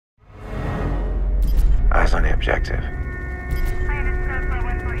Eyes on the objective.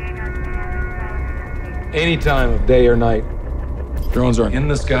 Any time of day or night, drones are in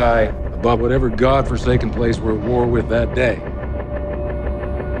the sky above whatever godforsaken place we're at war with that day.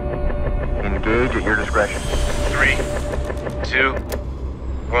 Engage at your discretion. 3, 2,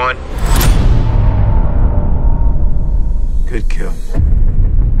 1. Good kill.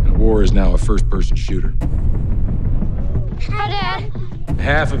 And war is now a first-person shooter. Hi, Dad.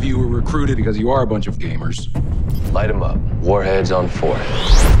 Half of you were recruited because you are a bunch of gamers. Light them up. Warheads on 4.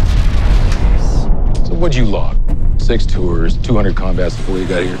 So what'd you log? 6 tours, 200 combats before you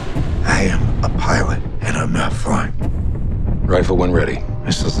got here? I am a pilot, and I'm not flying. Rifle when ready.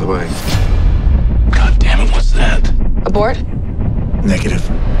 Missiles away. God damn it, what's that? Abort? Negative.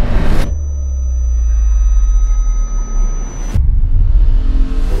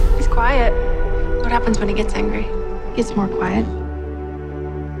 He's quiet. What happens when he gets angry? He gets more quiet.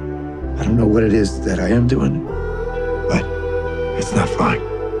 I don't know what it is that I am doing, but it's not flying.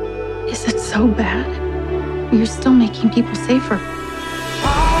 Is it so bad? You're still making people safer.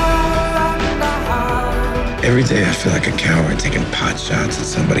 Every day I feel like a coward taking pot shots at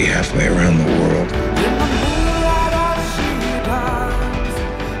somebody halfway around the world.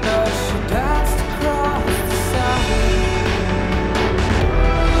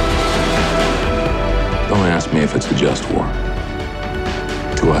 Don't ask me if it's a just war.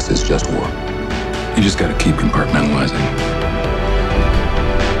 To us, it's just war. You just gotta keep compartmentalizing.